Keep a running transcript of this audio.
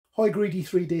Hi Greedy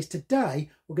 3Ds, today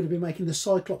we're going to be making the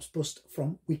Cyclops bust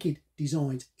from Wicked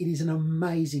Designs. It is an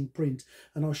amazing print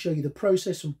and I'll show you the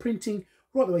process from printing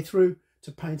right the way through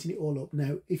to painting it all up.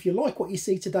 Now, if you like what you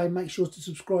see today, make sure to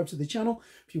subscribe to the channel.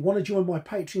 If you want to join my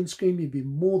Patreon scheme, you'd be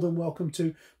more than welcome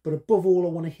to. But above all, I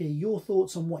want to hear your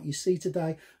thoughts on what you see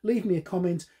today. Leave me a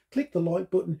comment, click the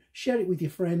like button, share it with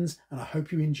your friends, and I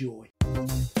hope you enjoy.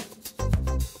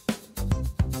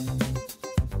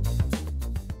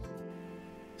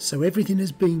 So everything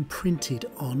has been printed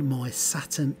on my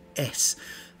SaurnS.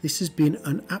 This has been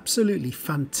an absolutely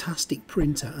fantastic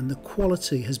printer and the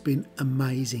quality has been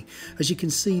amazing. As you can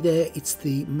see there, it's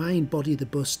the main body of the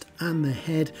bust and the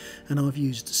head, and I've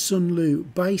used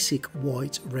Sunlu basic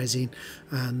white resin,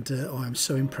 and I am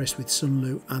so impressed with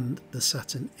Sunlu and the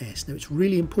SaurnS. Now it's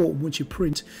really important once your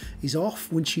print is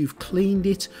off, once you've cleaned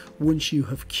it, once you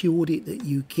have cured it, that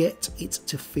you get it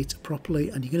to fit properly,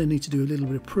 and you're going to need to do a little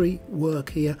bit of pre-work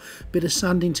here, a bit of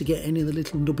sanding to get any of the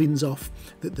little nubbins off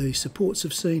that the supports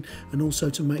have seen, and also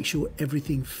to make sure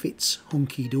everything fits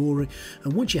hunky-dory.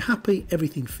 And once you're happy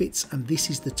everything fits, and this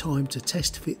is the time to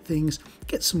test fit things,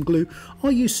 get some glue. I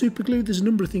use super glue. There's a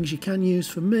number of things you can use.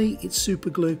 For me it's super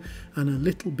glue and a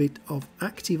little bit of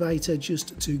activator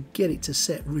just to get it to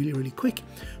set really quick.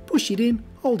 Push it in,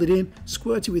 hold it in,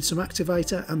 squirt it with some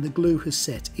activator, and the glue has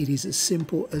set. It is as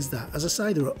simple as that. As I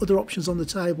say, there are other options on the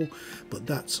table, but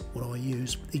that's what I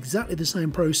use. Exactly the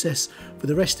same process for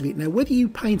the rest of it. Now, whether you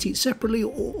paint it separately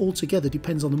or all together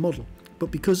depends on the model. But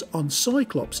because on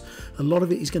Cyclops a lot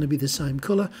of it is going to be the same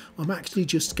colour, I'm actually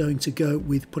just going to go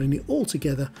with putting it all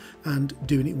together and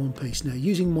doing it one piece. Now,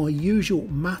 using my usual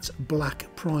matte black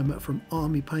primer from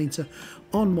Army Painter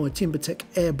on my TimberTech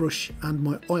airbrush and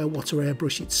my Iowata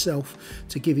airbrush itself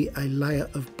to give it a layer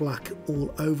of black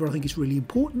all over. I think it's really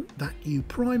important that you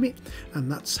prime it,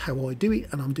 and that's how I do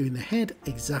it, and I'm doing the head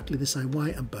exactly the same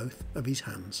way and both of his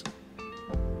hands.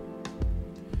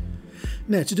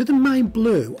 Now, to do the main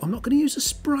blue, I'm not going to use a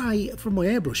spray from my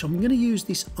airbrush. I'm going to use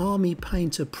this Army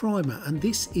Painter primer, and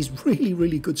this is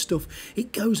really good stuff.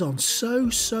 It goes on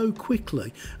so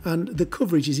quickly, and the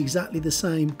coverage is exactly the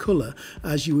same colour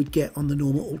as you would get on the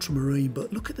normal ultramarine,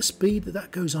 but look at the speed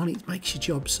that goes on. It makes your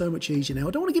job so much easier. Now,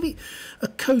 I don't want to give it a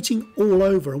coating all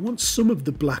over. I want some of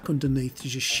the black underneath to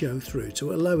just show through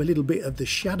to allow a little bit of the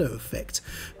shadow effect,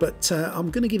 but I'm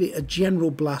going to give it a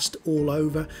general blast all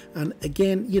over. And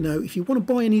again, you know, if you want to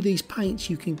buy any of these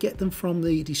paints, you can get them from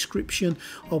the description.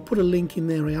 I'll put a link in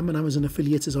there. I am an Amazon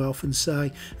affiliate, as I often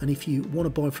say, and if you want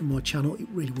to buy from my channel, it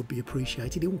really would be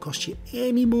appreciated. It won't cost you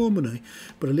any more money,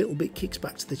 but a little bit kicks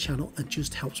back to the channel and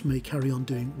just helps me carry on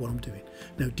doing what I'm doing.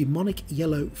 Now, demonic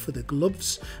yellow for the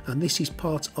gloves, and this is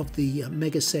part of the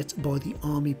mega set by the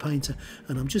Army Painter,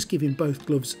 and I'm just giving both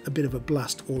gloves a bit of a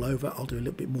blast all over. I'll do a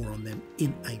little bit more on them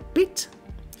in a bit.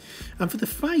 And for the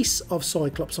face of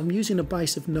Cyclops, I'm using a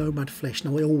base of Nomad Flesh.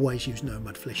 Now, I always use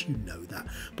Nomad Flesh, you know that,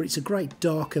 but it's a great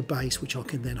darker base which I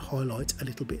can then highlight a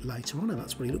little bit later on, and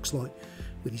that's what he looks like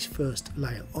with his first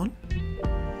layer on.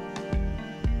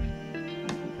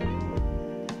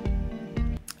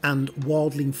 And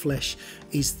Wildling Flesh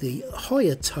is the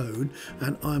higher tone,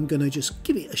 and I'm going to just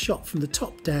give it a shot from the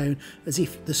top down as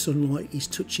if the sunlight is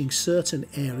touching certain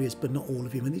areas but not all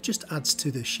of him, and it just adds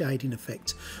to the shading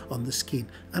effect on the skin.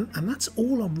 And that's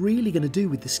all I'm really going to do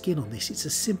with the skin on this. It's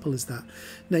as simple as that.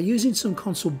 Now, using some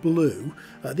Console Blue,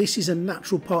 this is a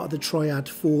natural part of the triad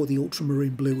for the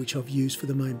ultramarine blue which I've used for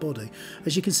the main body.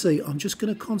 As you can see, I'm just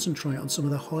going to concentrate on some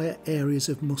of the higher areas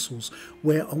of muscles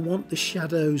where I want the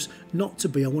shadows not to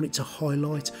be. I want it to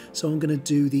highlight, so I'm going to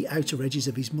do the outer edges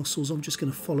of his muscles. I'm just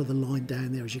going to follow the line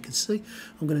down there. As you can see,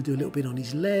 I'm going to do a little bit on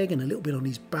his leg and a little bit on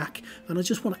his back, and I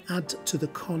just want to add to the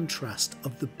contrast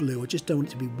of the blue. I just don't want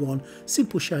it to be one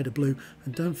simple shade of blue,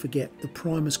 and don't forget the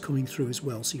primer's coming through as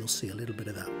well, so you'll see a little bit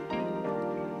of that.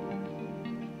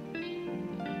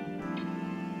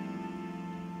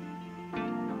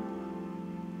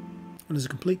 And as a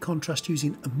complete contrast,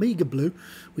 using Omega Blue,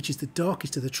 which is the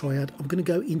darkest of the triad, I'm going to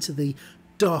go into the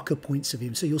darker points of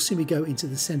him. So you'll see me go into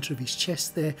the centre of his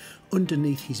chest there,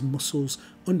 underneath his muscles,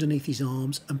 underneath his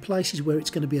arms, and places where it's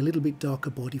going to be a little bit darker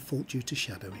by default due to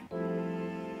shadowing.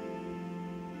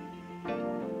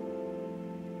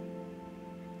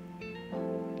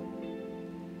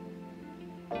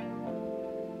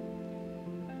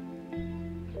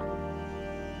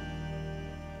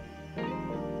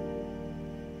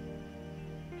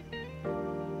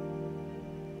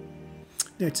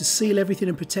 Now, to seal everything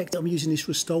and protect it, I'm using this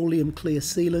Rust-Oleum clear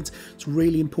sealant. It's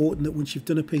really important that once you've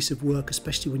done a piece of work,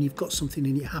 especially when you've got something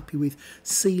and you're happy with,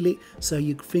 seal it so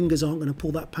your fingers aren't going to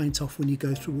pull that paint off when you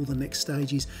go through all the next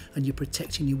stages, and you're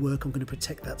protecting your work. I'm going to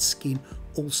protect that skin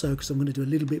also, because I'm going to do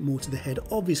a little bit more to the head,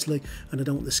 obviously, and I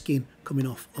don't want the skin coming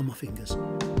off on my fingers.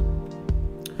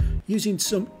 Using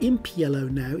some Imp Yellow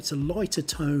now, it's a lighter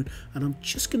tone, and I'm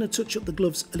just going to touch up the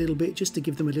gloves a little bit just to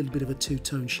give them a little bit of a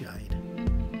two-tone shade.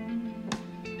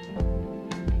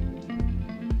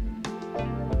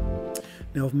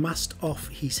 Now I've masked off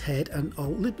his head, and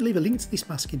I'll leave a link to this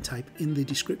masking tape in the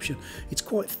description. It's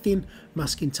quite thin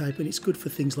masking tape and it's good for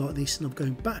things like this. And I'm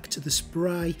going back to the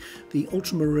spray, the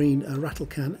ultramarine rattle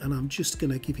can, and I'm just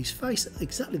going to give his face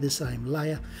exactly the same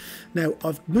layer. Now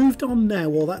I've moved on now,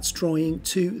 while that's drying,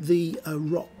 to the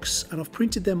rocks, and I've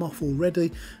printed them off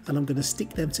already, and I'm going to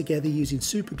stick them together using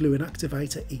super glue and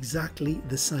activator exactly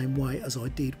the same way as I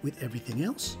did with everything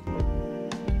else.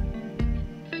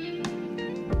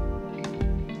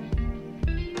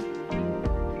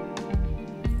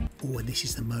 And this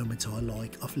is the moment I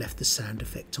like. I've left the sound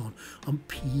effect on. I'm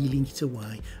peeling it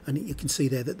away, and you can see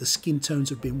there that the skin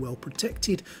tones have been well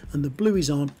protected and the blue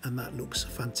is on, and that looks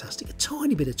fantastic. A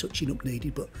tiny bit of touching up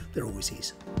needed, but there always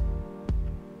is.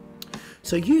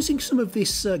 So using some of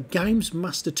this Games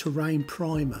Master Terrain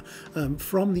primer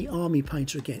from the Army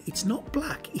Painter again, it's not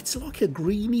black, it's like a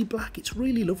greeny black, it's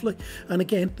really lovely. And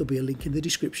again, there'll be a link in the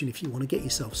description if you want to get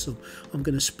yourself some. I'm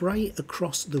going to spray it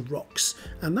across the rocks,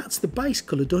 and that's the base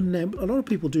colour done now. A lot of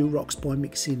people do rocks by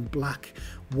mixing black,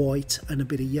 white and a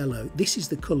bit of yellow. This is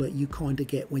the colour you kind of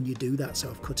get when you do that, so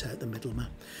I've cut out the middleman.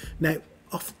 Now,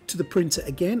 off to the printer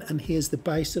again, and here's the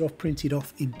base that I've printed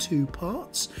off in 2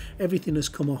 parts. Everything has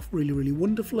come off really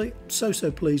wonderfully. So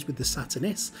pleased with the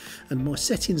SaurnS, and my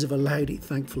settings have allowed it,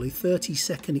 thankfully.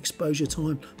 30-second exposure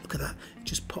time, look at that, it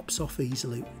just pops off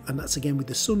easily. And that's again with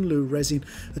the Sunlu resin,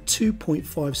 a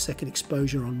 2.5-second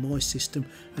exposure on my system,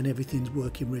 and everything's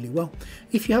working really well.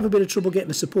 If you have a bit of trouble getting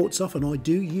the supports off, and I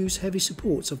do use heavy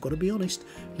supports, I've got to be honest,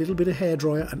 a little bit of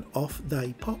hairdryer and off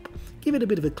they pop. Give it a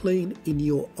bit of a clean in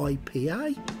your IPA.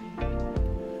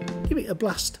 Give it a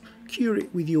blast, cure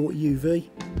it with your UV,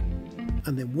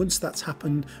 and then once that's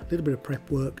happened, a little bit of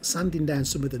prep work, sanding down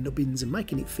some of the nubbins and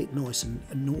making it fit nice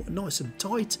and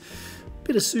tight.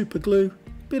 Bit of super glue,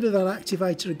 bit of that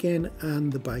activator again,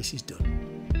 and the base is done.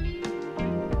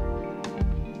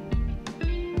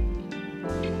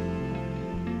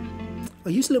 I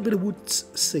use a little bit of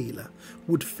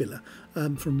wood filler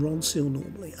from Ronseal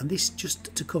normally, and this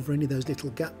just to cover any of those little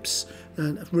gaps,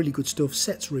 and really good stuff,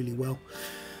 sets really well.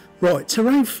 Right,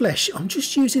 Terrain Flesh, I'm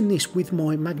just using this with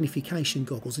my magnification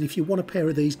goggles, and if you want a pair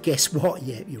of these, guess what?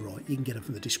 Yeah, you're right, you can get them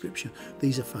from the description.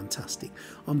 These are fantastic.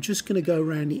 I'm just going to go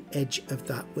around the edge of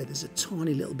that where there's a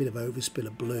tiny little bit of overspill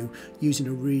of blue, using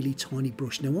a really tiny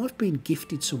brush. Now, I've been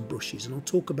gifted some brushes, and I'll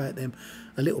talk about them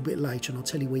a little bit later, and I'll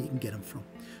tell you where you can get them from.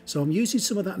 So I'm using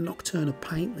some of that Nocturna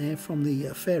paint there from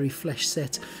the Fairy Flesh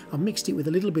set. I've mixed it with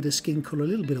a little bit of skin colour, a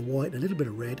little bit of white, and a little bit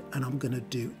of red, and I'm going to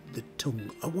do the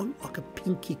tongue. I want like a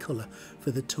pinky colour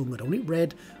for the tongue. I don't want it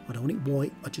red, I don't want it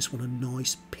white, I just want a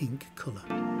nice pink colour.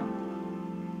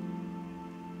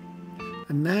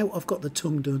 And now I've got the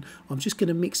tongue done, I'm just going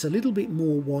to mix a little bit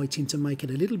more white in to make it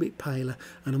a little bit paler,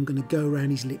 and I'm going to go around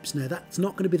his lips. Now that's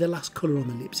not going to be the last colour on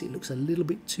the lips, it looks a little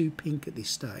bit too pink at this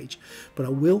stage, but I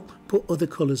will put other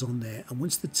colours on there, and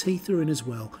once the teeth are in as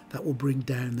well, that will bring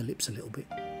down the lips a little bit.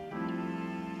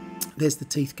 There's the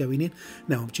teeth going in.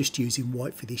 Now I'm just using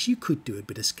white for this. You could do a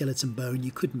bit of skeleton bone,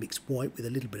 you could mix white with a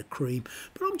little bit of cream,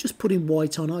 but I'm just putting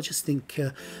white on. I just think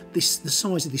the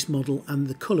size of this model and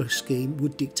the colour scheme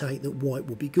would dictate that white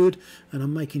will be good, and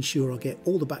I'm making sure I get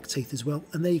all the back teeth as well.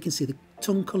 And there you can see the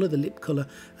tongue colour, the lip colour,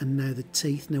 and now the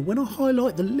teeth. Now when I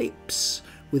highlight the lips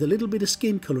with a little bit of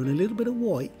skin colour and a little bit of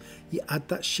white, you add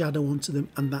that shadow onto them,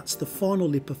 and that's the final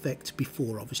lip effect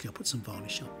before obviously I put some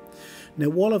varnish on. Now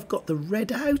while I've got the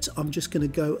red out, I'm just going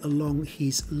to go along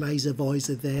his laser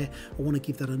visor there. I want to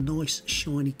give that a nice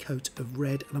shiny coat of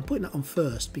red, and I'm putting that on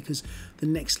first because the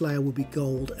next layer will be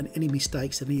gold, and any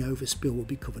mistakes, any overspill will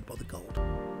be covered by the gold.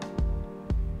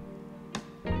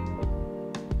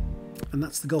 And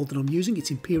that's the gold that I'm using.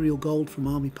 It's Imperial Gold from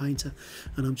Army Painter,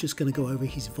 and I'm just going to go over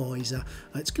his visor.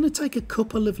 It's going to take a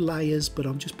couple of layers, but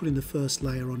I'm just putting the first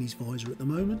layer on his visor at the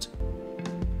moment.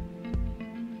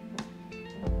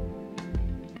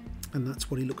 And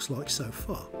that's what he looks like so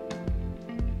far.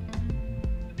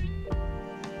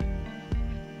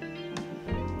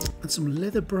 and some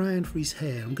leather brown for his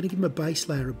hair. I'm going to give him a base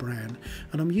layer of brown,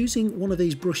 and I'm using one of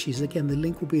these brushes. Again, the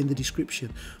link will be in the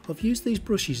description. I've used these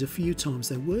brushes a few times.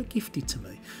 They were gifted to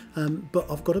me, but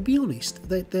I've got to be honest,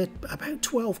 they're about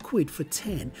 12 quid for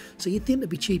 10, so you'd think they'd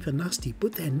be cheap and nasty,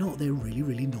 but they're not. They're really,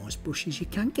 really nice brushes. You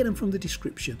can get them from the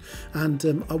description,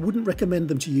 and I wouldn't recommend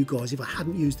them to you guys if I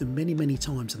hadn't used them many, many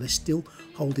times, and they're still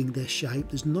holding their shape.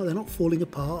 They're not falling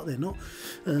apart, they're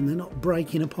not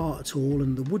breaking apart at all,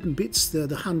 and the wooden bits,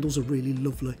 the handles are really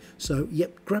lovely. So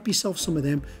yep, grab yourself some of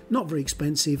them. Not very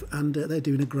expensive, and they're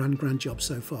doing a grand job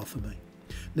so far for me.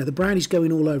 Now the brown is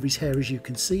going all over his hair, as you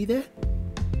can see there,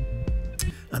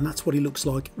 and that's what he looks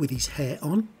like with his hair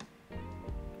on.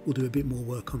 We'll do a bit more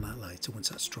work on that later once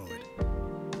that's dried.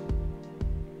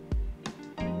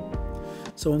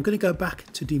 So I'm going to go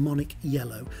back to Demonic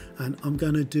Yellow, and I'm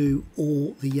going to do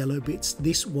all the yellow bits.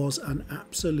 This was an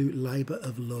absolute labour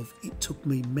of love. It took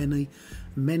me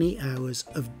many hours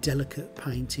of delicate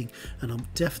painting, and I'm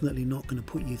definitely not going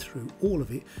to put you through all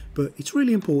of it, but it's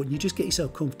really important you just get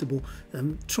yourself comfortable,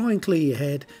 try and clear your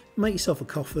head, make yourself a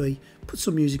coffee, put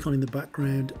some music on in the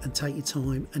background, and take your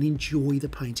time and enjoy the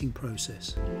painting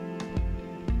process.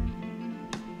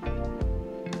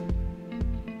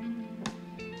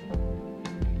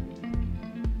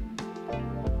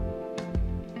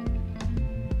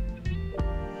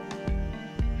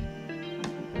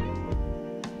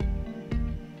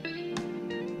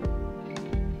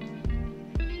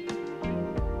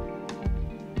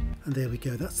 And there we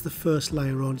go, that's the first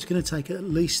layer on. It's going to take at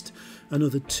least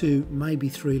another 2, maybe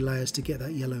 3 layers to get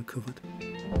that yellow covered.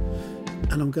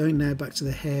 And I'm going now back to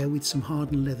the hair with some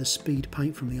hardened leather speed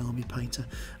paint from the Army Painter,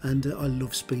 and I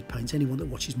love speed paints. Anyone that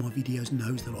watches my videos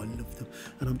knows that I love them,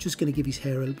 and I'm just going to give his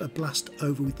hair a blast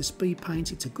over with the speed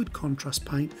paint. It's a good contrast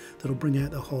paint that'll bring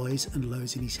out the highs and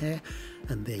lows in his hair,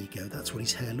 and there you go, that's what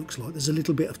his hair looks like. There's a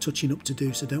little bit of touching up to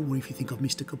do, so don't worry if you think I've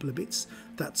missed a couple of bits.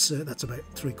 That's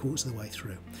about 3/4 of the way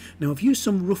through. Now I've used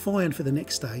some rough iron for the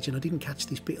next stage, and I didn't catch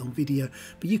this bit on video,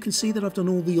 but you can see that I've done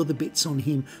all the other bits on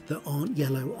him that aren't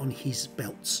yellow on his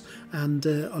belts, and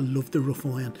I love the rough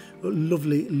iron.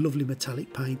 Lovely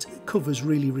metallic paint. It covers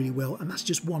really well, and that's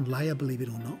just one layer, believe it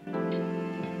or not.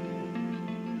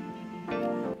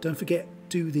 Don't forget,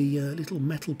 do the little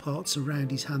metal parts around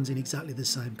his hands in exactly the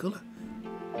same colour.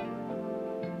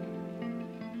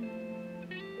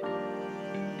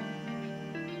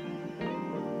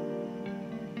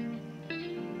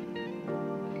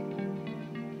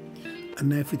 And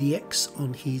now for the X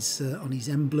on his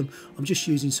emblem, I'm just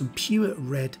using some pure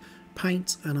red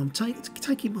paint, and I'm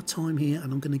taking my time here,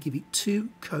 and I'm going to give it 2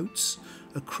 coats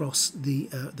across the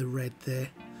red there.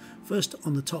 First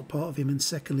on the top part of him, and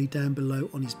secondly down below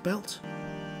on his belt.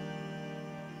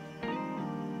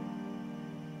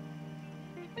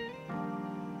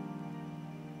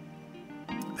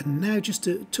 And now, just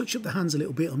to touch up the hands a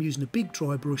little bit, I'm using a big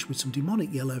dry brush with some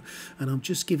Demonic Yellow, and I'm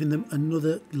just giving them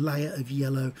another layer of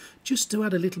yellow just to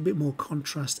add a little bit more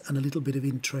contrast and a little bit of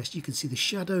interest. You can see the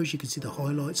shadows, you can see the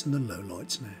highlights and the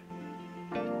lowlights now.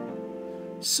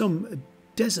 Some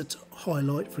desert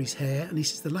highlight for his hair, and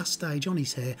this is the last stage on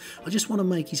his hair. I just want to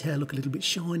make his hair look a little bit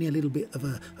shiny, a little bit of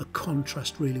a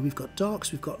contrast really. We've got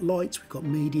darks, we've got lights, we've got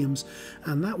mediums,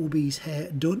 and that will be his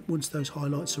hair done once those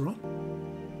highlights are on.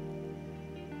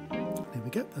 There we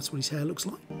go, that's what his hair looks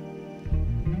like.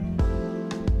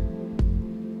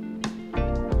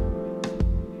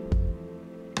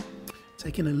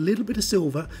 Taking a little bit of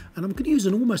silver, and I'm going to use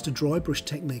almost a dry brush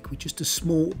technique with just a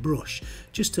small brush,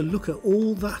 just to look at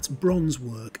all that bronze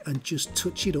work and just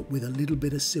touch it up with a little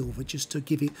bit of silver, just to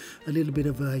give it a little bit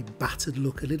of a battered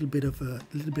look, a little bit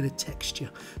of texture.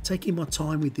 Taking my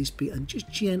time with this bit, and just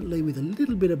gently with a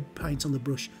little bit of paint on the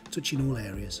brush, touching all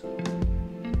areas.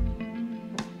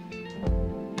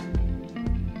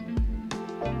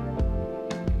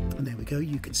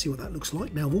 You can see what that looks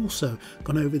like. Now I've also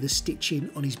gone over the stitching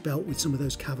on his belt with some of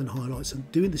those cavern highlights,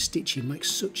 and doing the stitching makes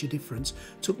such a difference.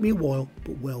 Took me a while,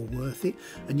 but well worth it.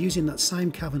 And using that same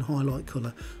cavern highlight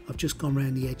colour, I've just gone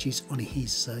around the edges on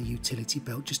his utility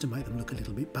belt just to make them look a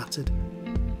little bit battered.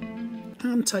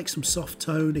 And take some soft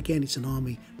tone, again it's an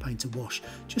Army Painter wash,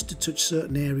 just to touch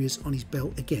certain areas on his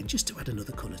belt, again just to add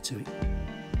another colour to it.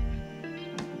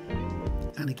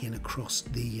 And again across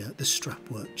the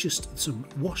strap work, just some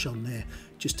wash on there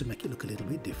just to make it look a little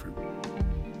bit different.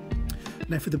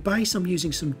 Now for the base, I'm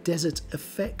using some Desert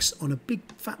Effects on a big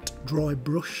fat dry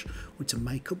brush, or it's a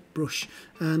makeup brush,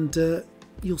 and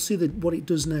you'll see that what it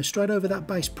does now, straight over that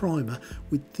base primer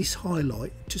with this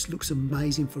highlight, just looks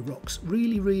amazing for rocks.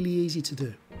 Really easy to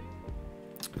do.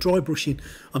 Dry brushing,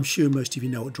 I'm sure most of you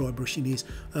know what dry brushing is.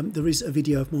 There is a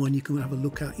video of mine you can have a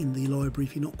look at in the library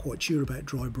if you're not quite sure about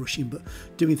dry brushing, but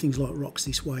doing things like rocks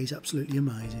this way is absolutely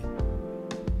amazing.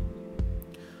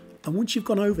 And once you've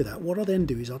gone over that, what I then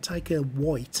do is I'll take a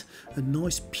white, a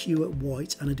nice pure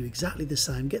white, and I do exactly the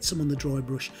same, get some on the dry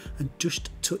brush and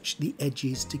just touch the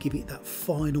edges to give it that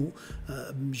final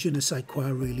je ne sais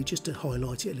quoi really, just to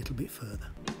highlight it a little bit further.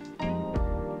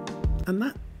 And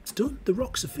that's done, the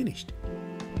rocks are finished.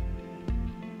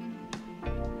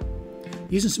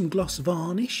 Using some gloss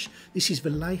varnish, this is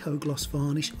Vallejo gloss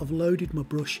varnish. I've loaded my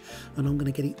brush and I'm going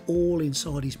to get it all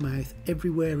inside his mouth,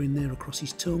 everywhere in there, across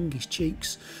his tongue, his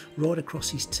cheeks, right across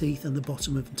his teeth and the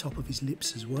bottom and top of his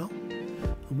lips as well.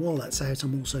 And while that's out,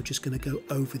 I'm also just going to go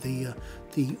over the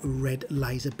red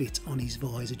laser bit on his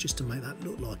visor just to make that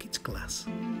look like it's glass.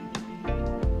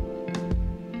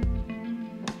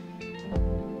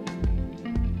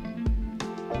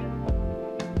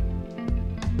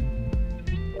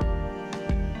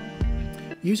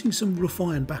 Using some rough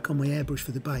iron back on my airbrush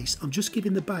for the base, I'm just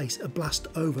giving the base a blast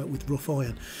over with rough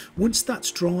iron. Once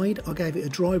that's dried, I gave it a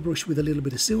dry brush with a little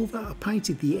bit of silver, I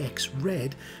painted the X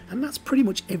red, and that's pretty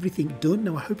much everything done.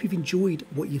 Now I hope you've enjoyed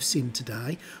what you've seen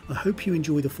today. I hope you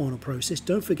enjoy the final process.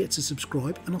 Don't forget to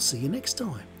subscribe, and I'll see you next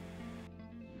time.